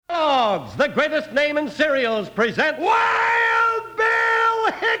Kellogg's, the greatest name in cereals, present Wild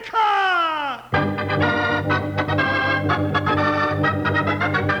Bill Hickok!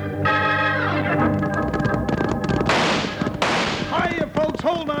 Hiya, folks.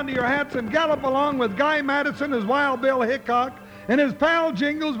 Hold on to your hats and gallop along with Guy Madison as Wild Bill Hickok and his pal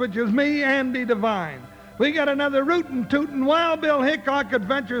Jingles, which is me, Andy Devine. We got another rootin' tootin' Wild Bill Hickok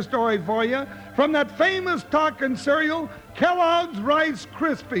adventure story for you from that famous talking cereal, Kellogg's Rice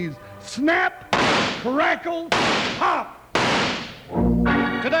Krispies. Snap, crackle, pop!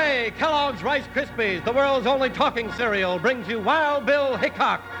 Today, Kellogg's Rice Krispies, the world's only talking cereal, brings you Wild Bill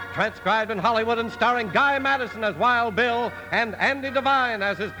Hickok, transcribed in Hollywood and starring Guy Madison as Wild Bill and Andy Devine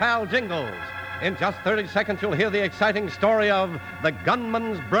as his pal Jingles. In just 30 seconds, you'll hear the exciting story of the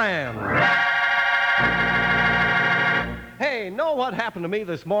Gunman's brand. Hey, know what happened to me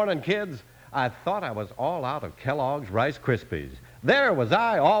this morning, kids? I thought I was all out of Kellogg's Rice Krispies. There was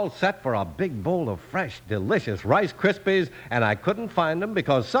I, all set for a big bowl of fresh, delicious Rice Krispies, and I couldn't find them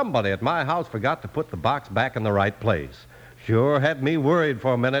because somebody at my house forgot to put the box back in the right place. Sure had me worried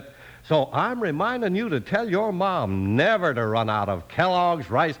for a minute. So I'm reminding you to tell your mom never to run out of Kellogg's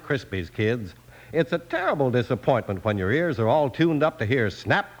Rice Krispies, kids. It's a terrible disappointment when your ears are all tuned up to hear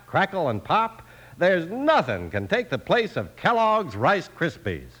snap, crackle, and pop. There's nothing can take the place of Kellogg's Rice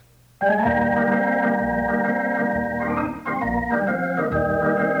Krispies.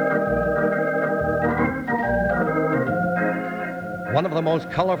 One of the most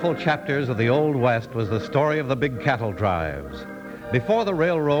colorful chapters of the Old West was the story of the big cattle drives. Before the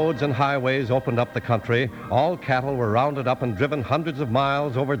railroads and highways opened up the country, all cattle were rounded up and driven hundreds of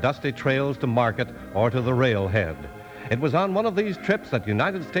miles over dusty trails to market or to the railhead. It was on one of these trips that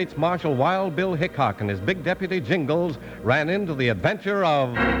United States Marshal Wild Bill Hickok and his big deputy Jingles ran into the adventure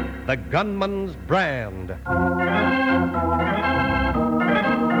of the Gunman's brand.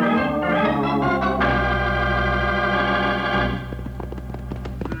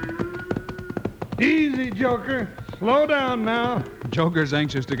 Easy, Joker. Slow down now. Joker's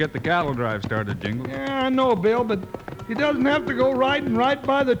anxious to get the cattle drive started, Jingles. Yeah, I know, Bill, but he doesn't have to go riding right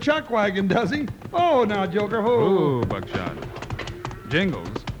by the chuck wagon, does he? Oh, now, Joker, Ooh, Buckshot. Jingles,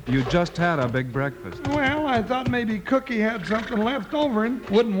 you just had a big breakfast. Well, I thought maybe Cookie had something left over and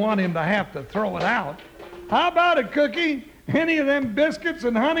wouldn't want him to have to throw it out. How about it, Cookie? Any of them biscuits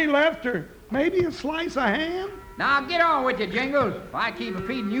and honey left, or maybe a slice of ham? Now, get on with you, Jingles. If I keep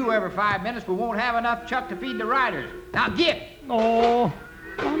feeding you every 5 minutes, we won't have enough chuck to feed the riders. Now, get! Oh,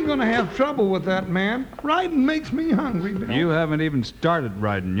 I'm going to have trouble with that, man. Riding makes me hungry, Bill. You haven't even started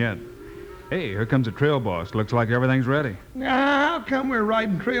riding yet. Hey, here comes the trail boss. Looks like everything's ready. How come we're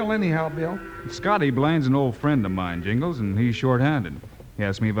riding trail anyhow, Bill? Scotty Blaine's an old friend of mine, Jingles, and he's short-handed. He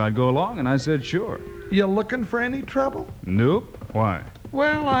asked me if I'd go along, and I said sure. You looking for any trouble? Nope. Why?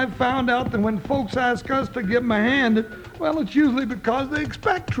 Well, I've found out that when folks ask us to give them a hand, it's usually because they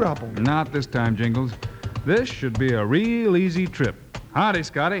expect trouble. Not this time, Jingles. This should be a real easy trip. Howdy,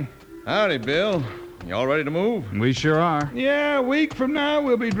 Scotty. Howdy, Bill. You all ready to move? We sure are. Yeah, a week from now,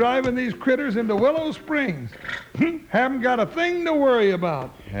 we'll be driving these critters into Willow Springs. Haven't got a thing to worry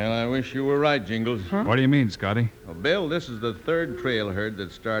about. Well, I wish you were right, Jingles. Huh? What do you mean, Scotty? Well, Bill, this is the third trail herd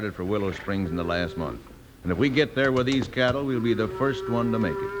that started for Willow Springs in the last month. And if we get there with these cattle, we'll be the first one to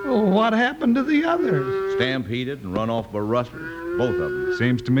make it. Well, what happened to the others? Stampeded and run off by rustlers, both of them.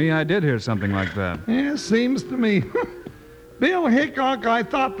 Seems to me I did hear something like that. Yeah, seems to me. Bill Hickok, I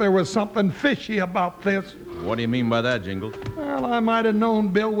thought there was something fishy about this. What do you mean by that, Jingles? Well, I might have known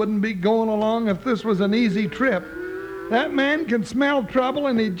Bill wouldn't be going along if this was an easy trip. That man can smell trouble,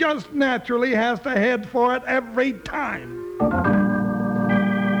 and he just naturally has to head for it every time.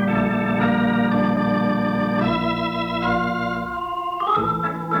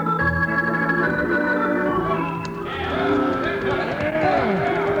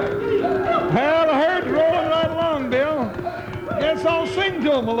 Well, the herd's rolling right along, Bill. Guess I'll sing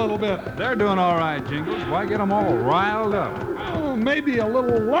to them a little bit. They're doing all right, Jingles. Why get them all riled up? Oh, maybe a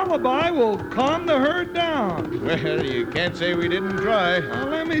little lullaby will calm the herd down. Well, you can't say we didn't try.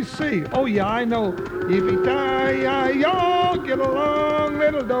 Let me see. Oh, yeah, I know. Yippee-ki-yi-yo, get along,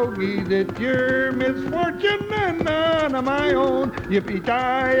 little doggies. It's your misfortune and none of my own.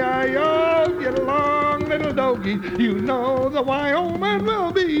 Yippee-ki-yi-yo, get along, little doggies. You know the Wyoming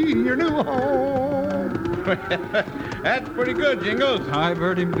will be your new home. That's pretty good, Jingles. I've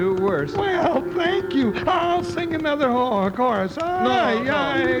heard him do worse. Well, thank you. I'll sing another chorus. No.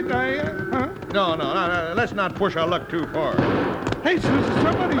 Huh? No, let's not push our luck too far. Hey, Susan,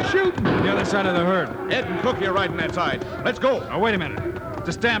 somebody's shooting. The other side of the herd. Ed and Cookie are riding that side. Let's go. Oh, wait a minute. It's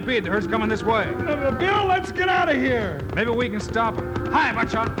a stampede. The herd's coming this way. Bill, let's get out of here. Maybe we can stop them. Hi,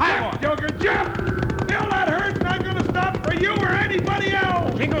 Buckshot. Hi, boy. Joker, jump! Bill, that herd's not going to stop for you or anybody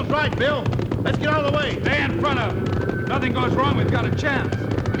else. Jingle's right, Bill. Let's get out of the way. Stay in front of him. If nothing goes wrong, we've got a chance.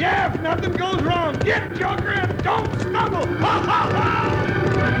 Yeah, if nothing goes wrong, get Joker and don't stumble. Ha,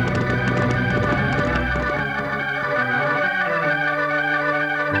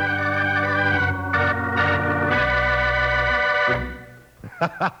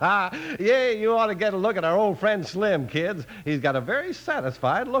 ha, ha! Yeah, you ought to get a look at our old friend Slim, kids. He's got a very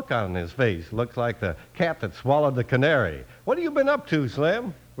satisfied look on his face. Looks like the cat that swallowed the canary. What have you been up to,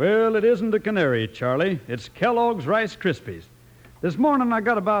 Slim? Well, it isn't a canary, Charlie. It's Kellogg's Rice Krispies. This morning I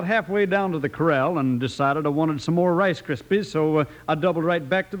got about halfway down to the corral and decided I wanted some more Rice Krispies, so I doubled right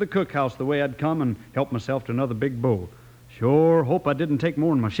back to the cookhouse the way I'd come and helped myself to another big bowl. Sure hope I didn't take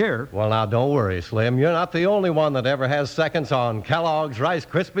more than my share. Well, now, don't worry, Slim. You're not the only one that ever has seconds on Kellogg's Rice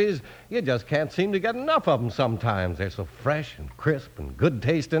Krispies. You just can't seem to get enough of them sometimes. They're so fresh and crisp and good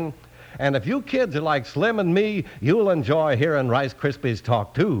tasting. And if you kids are like Slim and me, you'll enjoy hearing Rice Krispies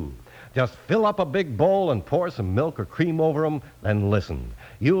talk, too. Just fill up a big bowl and pour some milk or cream over them, then listen.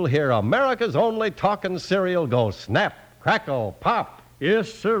 You'll hear America's only talking cereal go snap, crackle, pop.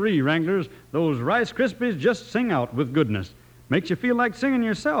 Yes, sirree, Wranglers. Those Rice Krispies just sing out with goodness. Makes you feel like singing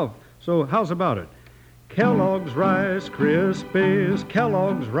yourself. So how's about it? Kellogg's Rice Krispies,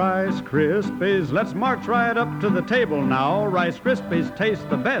 Kellogg's Rice Krispies. Let's march right up to the table now. Rice Krispies taste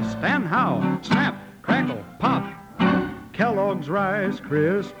the best. And how? Snap, crackle, pop. Kellogg's Rice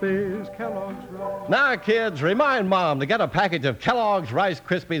Krispies, Kellogg's Rice. Now, kids, remind Mom to get a package of Kellogg's Rice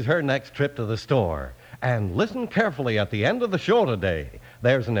Krispies her next trip to the store. And listen carefully at the end of the show today.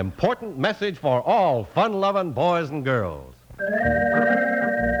 There's an important message for all fun-loving boys and girls.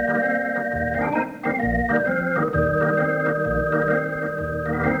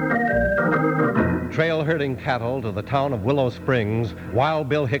 Trail herding cattle to the town of Willow Springs, Wild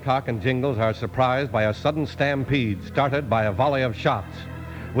Bill Hickok and Jingles are surprised by a sudden stampede started by a volley of shots.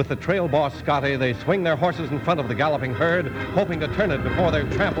 With the trail boss, Scotty, they swing their horses in front of the galloping herd, hoping to turn it before they're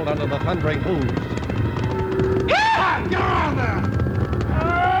trampled under the thundering hooves. Yeah! Get on there!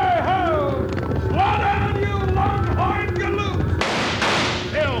 Hey-ho! Slow down, you longhorn galoot!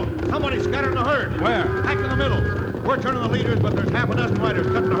 Bill, somebody's scattering the herd. Where? Back in the middle. We're turning the leaders, but there's half a dozen riders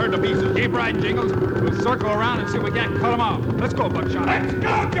cutting the herd to pieces. Keep right, Jingles. We'll circle around and see if we can't cut them off. Let's go, Buckshot. Let's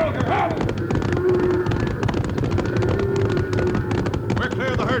go, Joker! Ho! We're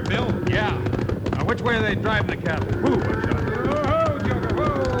clear of the herd, Bill. Yeah. Now, which way are they driving the cattle? Who, Buckshot? Whoa, Joker!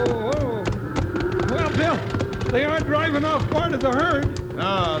 Whoa, whoa! Well, Bill, they aren't driving off part of the herd.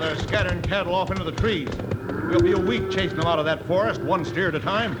 No, they're scattering cattle off into the trees. We'll be a week chasing them out of that forest, one steer at a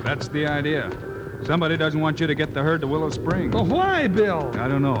time. That's the idea. Somebody doesn't want you to get the herd to Willow Springs. Well, why, Bill? I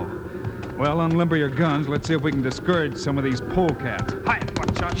don't know. Well, unlimber your guns. Let's see if we can discourage some of these polecats. Hi,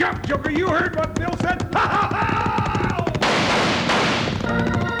 Buckshot. Jump, Joker! You heard what Bill said. Ha, ha, ha!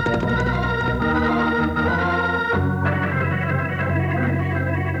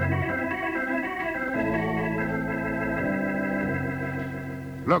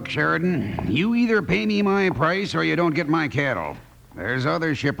 Look, Sheridan, you either pay me my price or you don't get my cattle. There's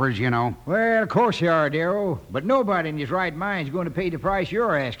other shippers, you know. Well, of course you are, Darrow. But nobody in his right mind is going to pay the price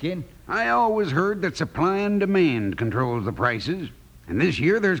you're asking. I always heard that supply and demand controls the prices. And this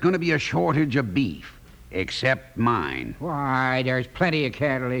year there's going to be a shortage of beef. Except mine. Why, there's plenty of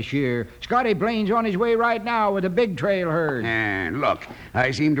cattle this year. Scotty Blaine's on his way right now with a big trail herd. And look,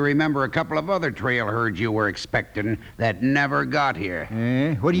 I seem to remember a couple of other trail herds you were expecting that never got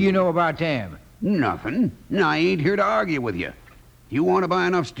here. What do you know about them? Nothing. I ain't here to argue with you. You want to buy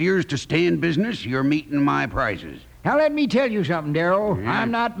enough steers to stay in business, you're meeting my prices. Now, let me tell you something, Darrow. Yeah?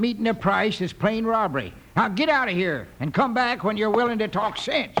 I'm not meeting a price that's plain robbery. Now, get out of here and come back when you're willing to talk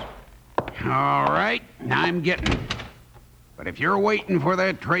sense. All right, I'm getting. But if you're waiting for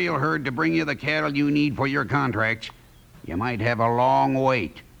that trail herd to bring you the cattle you need for your contracts, you might have a long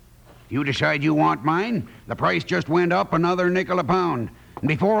wait. If you decide you want mine, the price just went up another nickel a pound. And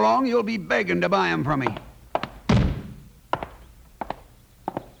before long, you'll be begging to buy 'em from me.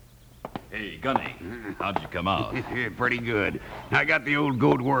 Hey, Gunny, how'd you come out? Pretty good. I got the old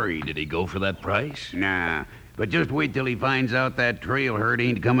goat worried. Did he go for that price? Nah, but just wait till he finds out that trail herd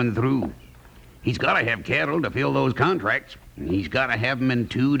ain't coming through. He's got to have cattle to fill those contracts, and he's got to have 'em in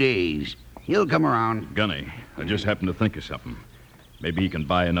 2 days. He'll come around. Gunny, I just happened to think of something. Maybe he can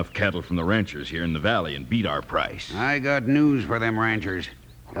buy enough cattle from the ranchers here in the valley and beat our price. I got news for them ranchers.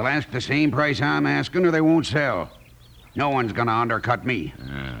 They'll ask the same price I'm asking, or they won't sell. No one's gonna undercut me.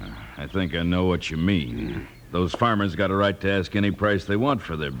 I think I know what you mean. Those farmers got a right to ask any price they want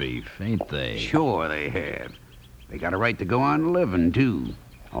for their beef, ain't they? Sure they have. They got a right to go on living, too.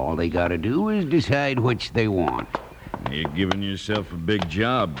 All they gotta do is decide which they want. You're giving yourself a big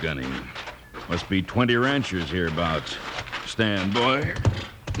job, Gunny. Must be 20 ranchers hereabouts. Stand, boy.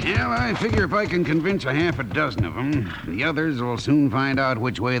 Well, I figure if I can convince a half a dozen of them, the others will soon find out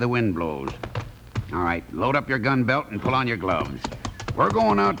which way the wind blows. All right, load up your gun belt and pull on your gloves. We're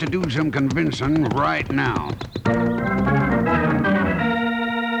going out to do some convincing right now.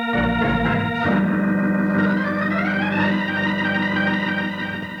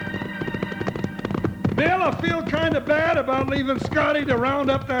 Bill, I feel kind of bad about leaving Scotty to round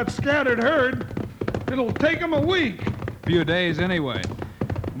up that scattered herd. It'll take him a week. Few days anyway.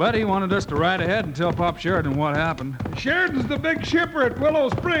 But he wanted us to ride ahead and tell Pop Sheridan what happened. Sheridan's the big shipper at Willow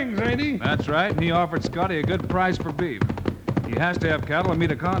Springs, ain't he? That's right, and he offered Scotty a good price for beef. He has to have cattle and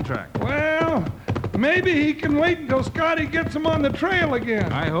meet a contract. Well, maybe he can wait until Scotty gets him on the trail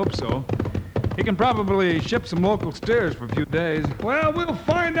again. I hope so. He can probably ship some local steers for a few days. Well, we'll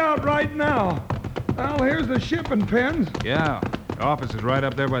find out right now. Well, here's the shipping pens. Yeah, the office is right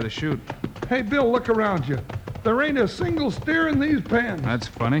up there by the chute. Hey, Bill, look around you. There ain't a single steer in these pens. That's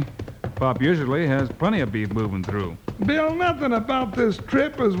funny. Pop usually has plenty of beef moving through. Bill, nothing about this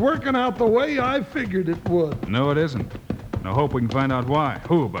trip is working out the way I figured it would. No, it isn't. And I hope we can find out why.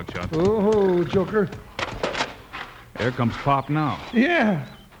 Who, Buckshot? Oh, Joker. There comes Pop now. Yeah,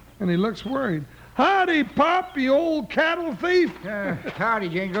 and he looks worried. Howdy, Pop, you old cattle thief. Howdy,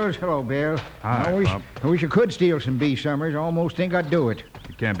 Jingles. Hello, Bill. Hi, Pop. I wish I could steal some beef summers. Almost think I'd do it.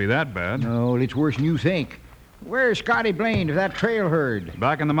 It can't be that bad. No, it's worse than you think. Where's Scotty Blaine of that trail herd?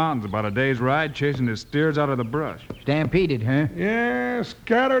 Back in the mountains, about a day's ride, chasing his steers out of the brush. Stampeded, huh? Yeah,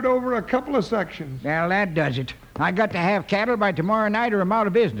 scattered over a couple of sections. Well, that does it. I got to have cattle by tomorrow night or I'm out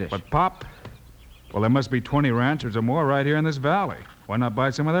of business. But, Pop, well, there must be 20 ranchers or more right here in this valley. Why not buy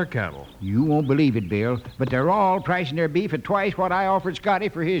some of their cattle? You won't believe it, Bill, but they're all pricing their beef at twice what I offered Scotty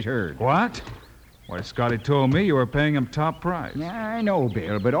for his herd. What? Why, Scotty told me you were paying him top price. I know,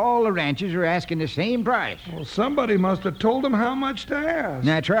 Bill, but all the ranchers are asking the same price. Well, somebody must have told him how much to ask.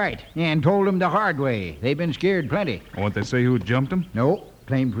 That's right, and told them the hard way. They've been scared plenty. Won't they say who jumped him? No,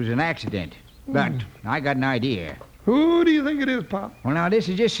 claimed it was an accident. But I got an idea. Who do you think it is, Pop? Well, now, this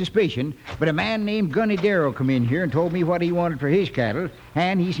is just suspicion, but a man named Gunny Darrow come in here and told me what he wanted for his cattle,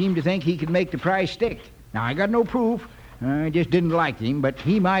 and he seemed to think he could make the price stick. Now, I got no proof. I just didn't like him, but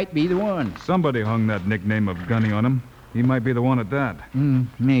he might be the one. Somebody hung that nickname of Gunny on him. He might be the one at that.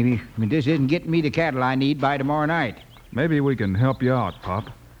 Maybe. But this isn't getting me the cattle I need by tomorrow night. Maybe we can help you out,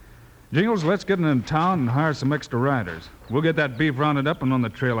 Pop. Jingles, let's get in town and hire some extra riders. We'll get that beef rounded up and on the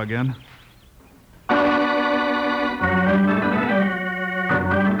trail again. All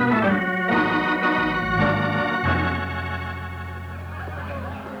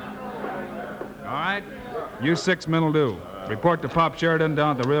right, you 6 men will do. Report to Pop Sheridan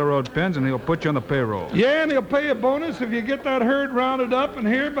down at the railroad pens, and he'll put you on the payroll. Yeah, and he'll pay a bonus if you get that herd rounded up and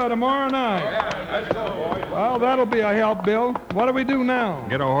here by tomorrow night. Yeah, let's go, boys. Well, that'll be a help, Bill. What do we do now?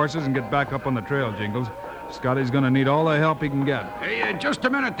 Get our horses and get back up on the trail, Jingles. Scotty's gonna need all the help he can get. Hey, just a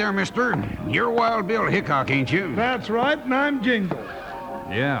minute there, mister. You're Wild Bill Hickok, ain't you? That's right, and I'm Jingles.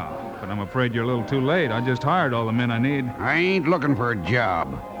 Yeah, but I'm afraid you're a little too late. I just hired all the men I need. I ain't looking for a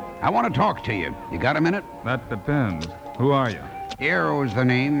job. I want to talk to you. You got a minute? That depends. Who are you? Darrow's the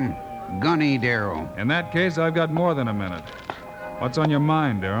name. Gunny Darrow. In that case, I've got more than a minute. What's on your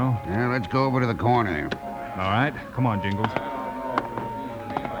mind, Darrow? Well, let's go over to the corner. All right, come on, Jingles.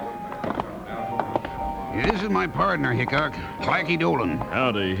 This is my partner, Hickok, Blackie Dolan.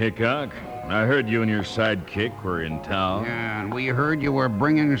 Howdy, Hickok. I heard you and your sidekick were in town. Yeah, and we heard you were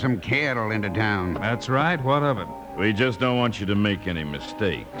bringing some cattle into town. That's right. What of it? We just don't want you to make any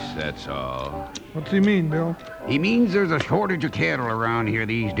mistakes, that's all. What's he mean, Bill? He means there's a shortage of cattle around here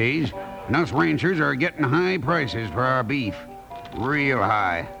these days, and us ranchers are getting high prices for our beef. Real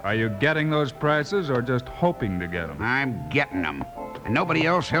high. Are you getting those prices or just hoping to get them? I'm getting them. And nobody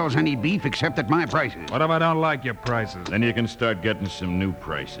else sells any beef except at my prices. What if I don't like your prices? Then you can start getting some new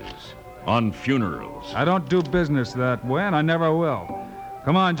prices. On funerals. I don't do business that way, and I never will.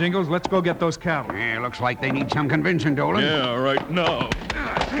 Come on, Jingles, let's go get those cattle. Yeah, looks like they need some convincing, Dolan. Yeah, right now.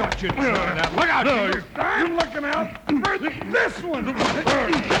 Got you. Look out, Jingles. I'm looking out for this one.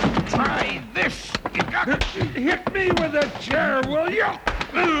 Try this. Hit me with a chair, will you?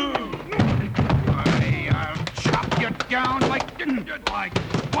 I'll chop you down like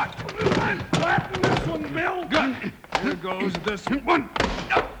what? Flatten this one, Bill. Here goes this One.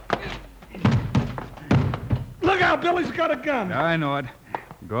 Look out, Billy's got a gun. I know it.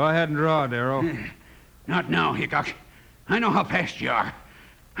 Go ahead and draw, Darrow. Not now, Hickok. I know how fast you are.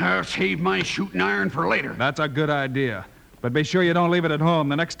 I'll save my shooting iron for later. That's a good idea. But be sure you don't leave it at home.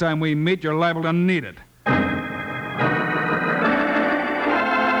 The next time we meet, you're liable to need it.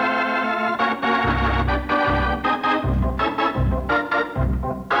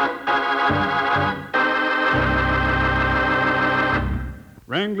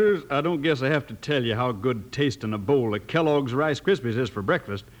 Wranglers, I don't guess I have to tell you how good tasting a bowl of Kellogg's Rice Krispies is for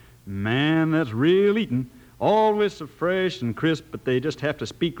breakfast. Man, that's real eating. Always so fresh and crisp, but they just have to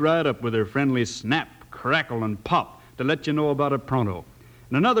speak right up with their friendly snap, crackle, and pop to let you know about it pronto.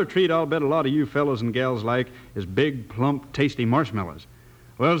 And another treat I'll bet a lot of you fellows and gals like is big, plump, tasty marshmallows.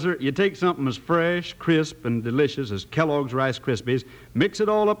 Well, sir, you take something as fresh, crisp, and delicious as Kellogg's Rice Krispies, mix it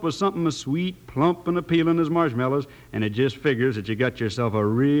all up with something as sweet, plump, and appealing as marshmallows, and it just figures that you got yourself a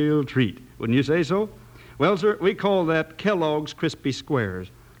real treat. Wouldn't you say so? Well, sir, we call that Kellogg's Crispy Squares.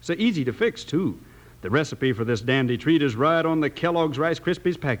 So easy to fix, too. The recipe for this dandy treat is right on the Kellogg's Rice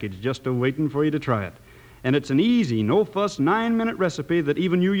Krispies package, just a-waiting for you to try it. And it's an easy, no-fuss, 9-minute recipe that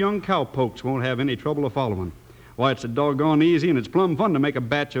even you young cowpokes won't have any trouble of following. Why, it's a doggone easy, and it's plumb fun to make a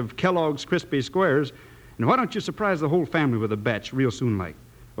batch of Kellogg's Crispy Squares. And why don't you surprise the whole family with a batch real soon like?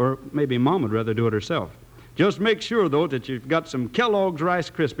 Or maybe Mom would rather do it herself. Just make sure, though, that you've got some Kellogg's Rice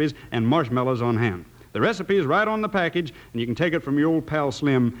Krispies and marshmallows on hand. The recipe is right on the package, and you can take it from your old pal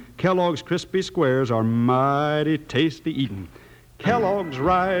Slim. Kellogg's Crispy Squares are mighty tasty eating. Kellogg's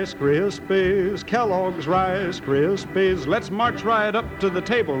Rice Krispies, Kellogg's Rice Krispies. Let's march right up to the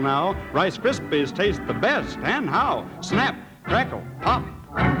table now. Rice Krispies taste the best, and how? Snap, crackle, pop.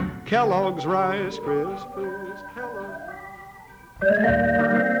 Kellogg's Rice Krispies, Kellogg's.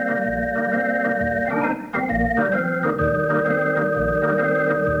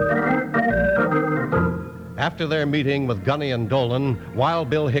 After their meeting with Gunny and Dolan, Wild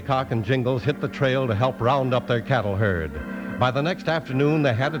Bill Hickok and Jingles hit the trail to help round up their cattle herd. By the next afternoon,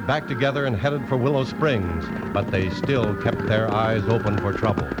 they had it back together and headed for Willow Springs, but they still kept their eyes open for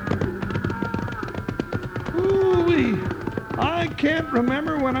trouble. Ooh-wee. I can't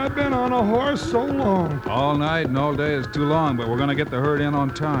remember when I've been on a horse so long. All night and all day is too long, but we're going to get the herd in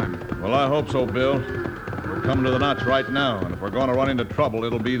on time. Well, I hope so, Bill. We're coming to the notch right now, and if we're going to run into trouble,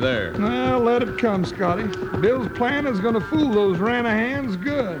 it'll be there. Well, let it come, Scotty. Bill's plan is going to fool those Ranahans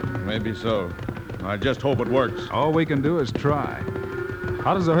good. Maybe so. I just hope it works. All we can do is try.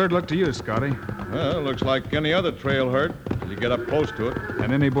 How does the herd look to you, Scotty? Well, it looks like any other trail herd till you get up close to it.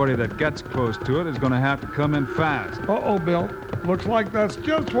 And anybody that gets close to it is going to have to come in fast. Uh-oh, Bill. Looks like that's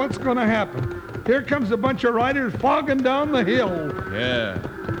just what's going to happen. Here comes a bunch of riders fogging down the hill. Yeah,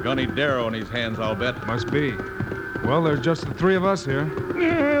 Gunny Darrow in his hands, I'll bet. Must be. Well, there's just the three of us here.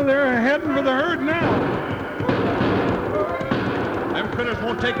 Yeah, they're heading for the herd now. Them critters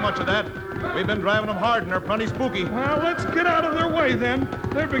won't take much of that. We've been driving them hard, and they're plenty spooky. Well, let's get out of their way, then.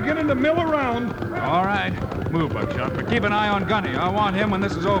 They're beginning to mill around. All right. Move, Buckshot, but keep an eye on Gunny. I want him when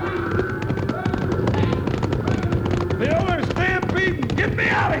this is over. Bill, they're stampeding. Get me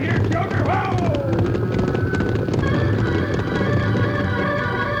out of here, Joker. Whoa!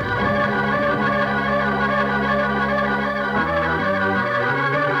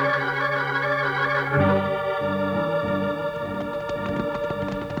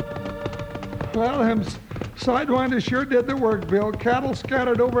 Well, them sidewinders sure did the work, Bill. Cattle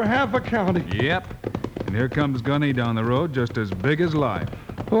scattered over half a county. Yep. And here comes Gunny down the road, just as big as life.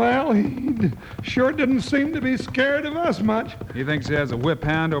 Well, he sure didn't seem to be scared of us much. He thinks he has a whip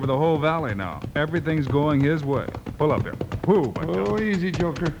hand over the whole valley now. Everything's going his way. Pull up here. Whoo, Buckshot. Oh, easy,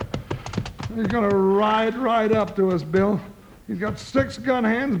 Joker. He's going to ride right up to us, Bill. He's got 6 gun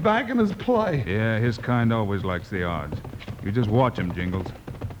hands back in his play. Yeah, his kind always likes the odds. You just watch him, Jingles.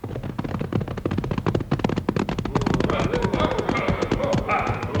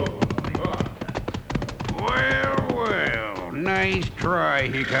 Well, nice try,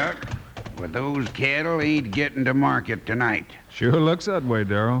 Hickok. But those cattle ain't getting to market tonight. Sure looks that way,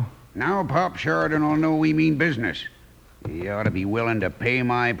 Darrow. Now Pop Sheridan will know we mean business. He ought to be willing to pay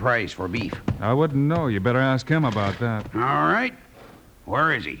my price for beef. I wouldn't know. You better ask him about that. All right.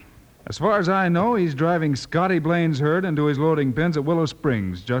 Where is he? As far as I know, he's driving Scotty Blaine's herd into his loading pens at Willow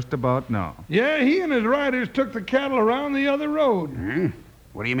Springs just about now. Yeah, he and his riders took the cattle around the other road. Hmm?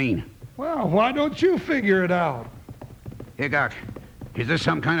 What do you mean? Well, why don't you figure it out? Hickok, is this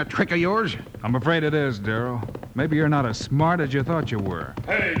some kind of trick of yours? I'm afraid it is, Darrow. Maybe you're not as smart as you thought you were.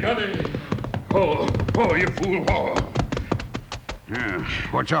 Hey, Gunny! Oh, you fool! Oh.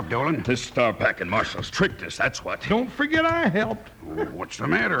 What's up, Dolan? This Starpack and Marshall's tricked us, that's what. Don't forget I helped. What's the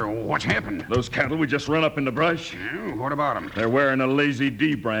matter? What's happened? Those cattle we just run up in the brush, Yeah, what about them? they're wearing a Lazy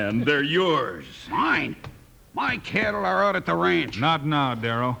D brand. They're yours. Mine? My cattle are out at the ranch. Not now,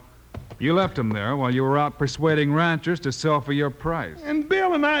 Darrow. You left them there while you were out persuading ranchers to sell for your price. And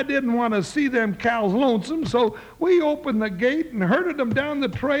Bill and I didn't want to see them cows lonesome, so we opened the gate and herded them down the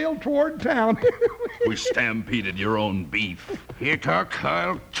trail toward town. We stampeded your own beef. Hickok,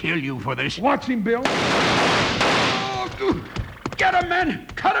 I'll kill you for this. Watch him, Bill. Get him, men!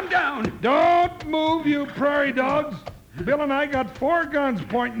 Cut him down! Don't move, you prairie dogs. Bill and I got 4 guns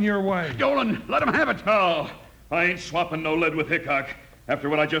pointing your way. Dolan, let him have it. No, I ain't swapping no lead with Hickok after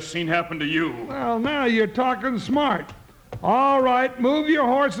what I just seen happen to you. Well, now you're talking smart. All right, move your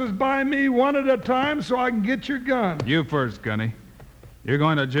horses by me one at a time so I can get your gun. You first, Gunny. You're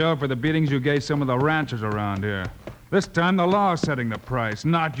going to jail for the beatings you gave some of the ranchers around here. This time the law's setting the price,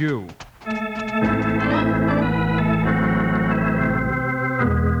 not you.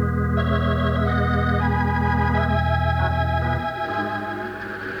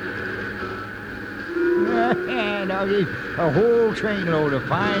 Doggy, a whole trainload of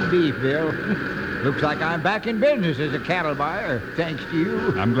fine beef, Bill. Looks like I'm back in business as a cattle buyer, thanks to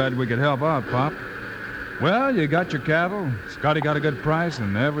you. I'm glad we could help out, Pop. Well, you got your cattle, Scotty got a good price,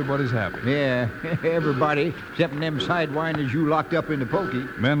 and everybody's happy. Yeah, everybody, except them sidewinders you locked up in the pokey.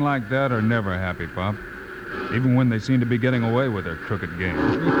 Men like that are never happy, Pop. Even when they seem to be getting away with their crooked game.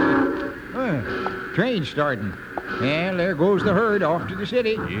 Train's starting. And there goes the herd off to the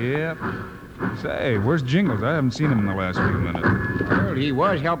city. Yep. Say, where's Jingles? I haven't seen him in the last few minutes. Well, he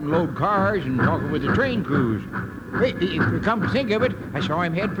was helping load cars and talking with the train crews. Wait, come to think of it, I saw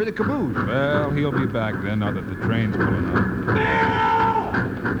him head for the caboose. Well, he'll be back then, now that the train's pulling up.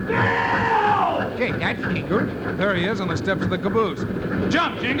 Bill! Say, that's Jingles. There he is on the steps of the caboose.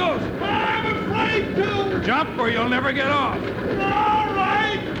 Jump, Jingles! I'm afraid to. Jump or you'll never get off. All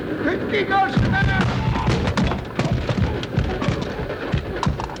right. Jingles!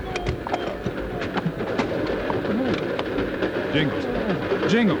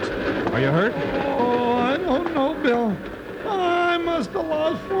 Jingles, are you hurt? Oh, I don't know, Bill. I must have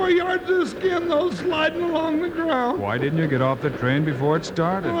lost 4 yards of skin, though, sliding along the ground. Why didn't you get off the train before it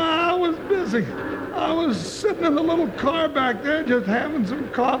started? Well, I was busy. I was sitting in the little car back there just having some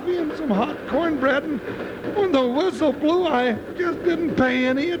coffee and some hot cornbread, and when the whistle blew, I just didn't pay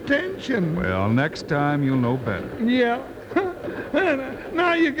any attention. Well, next time you'll know better. Yeah. And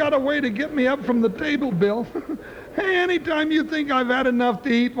now you got a way to get me up from the table, Bill. Hey, anytime you think I've had enough to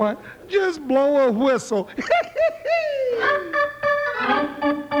eat, why, just blow a whistle.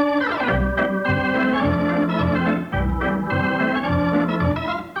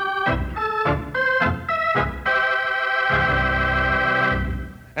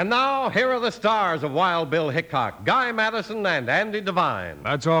 And now, here are the stars of Wild Bill Hickok, Guy Madison, and Andy Devine.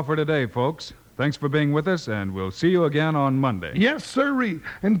 That's all for today, folks. Thanks for being with us, and we'll see you again on Monday. Yes, sirree.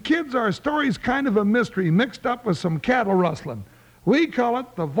 And kids, our story's kind of a mystery mixed up with some cattle rustling. We call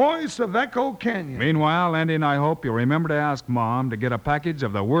it The Voice of Echo Canyon. Meanwhile, Andy and I hope you'll remember to ask Mom to get a package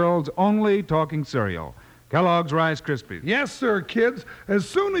of the world's only talking cereal, Kellogg's Rice Krispies. Yes, sir, kids. As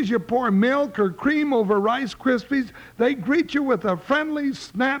soon as you pour milk or cream over Rice Krispies, they greet you with a friendly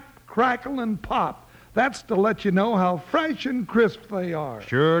snap, crackle, and pop. That's to let you know how fresh and crisp they are.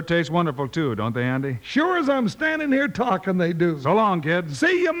 Sure taste wonderful, too, don't they, Andy? Sure as I'm standing here talking, they do. So long, kids.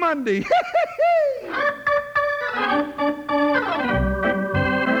 See you Monday.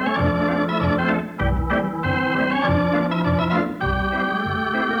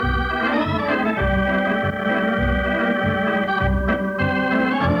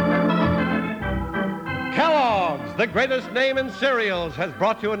 Kellogg's, the greatest name in cereals, has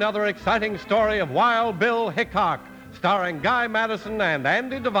brought you another exciting story of Wild Bill Hickok, starring Guy Madison and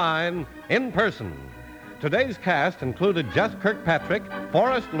Andy Devine in person. Today's cast included Jess Kirkpatrick,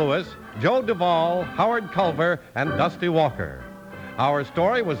 Forrest Lewis, Joe Duvall, Howard Culver, and Dusty Walker. Our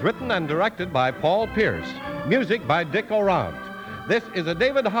story was written and directed by Paul Pierce. Music by Dick Orant. This is a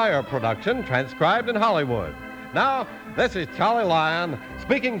David Heyer production, transcribed in Hollywood. Now, this is Charlie Lyon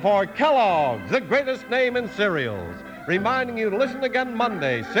speaking for Kellogg's, the greatest name in cereals, reminding you to listen again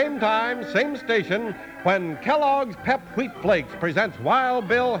Monday, same time, same station, when Kellogg's Pep Wheat Flakes presents Wild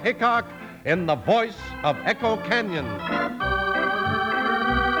Bill Hickok in The Voice of Echo Canyon.